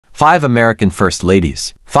5 American First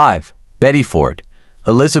Ladies. 5. Betty Ford.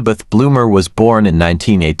 Elizabeth Bloomer was born in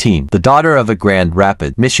 1918, the daughter of a Grand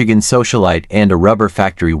Rapids, Michigan socialite and a rubber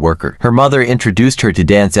factory worker. Her mother introduced her to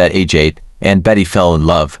dance at age 8, and Betty fell in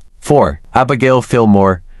love. 4. Abigail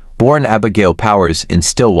Fillmore, born Abigail Powers in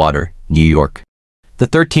Stillwater, New York. The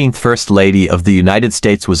 13th First Lady of the United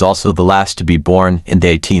States was also the last to be born in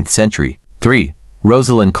the 18th century. 3.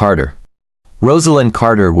 Rosalynn Carter. Rosalynn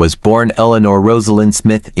Carter was born Eleanor Rosalynn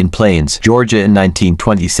Smith in Plains, Georgia in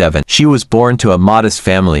 1927. She was born to a modest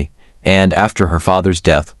family, and after her father's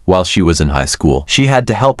death, while she was in high school, she had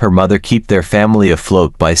to help her mother keep their family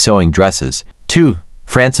afloat by sewing dresses. 2.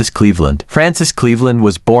 Frances Cleveland. Frances Cleveland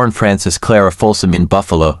was born Frances Clara Folsom in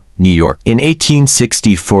Buffalo, New York, in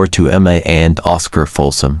 1864 to Emma and Oscar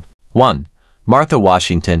Folsom. 1. Martha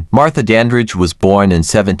Washington. Martha Dandridge was born in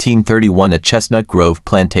 1731 at Chestnut Grove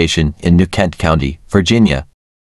Plantation in New Kent County, Virginia.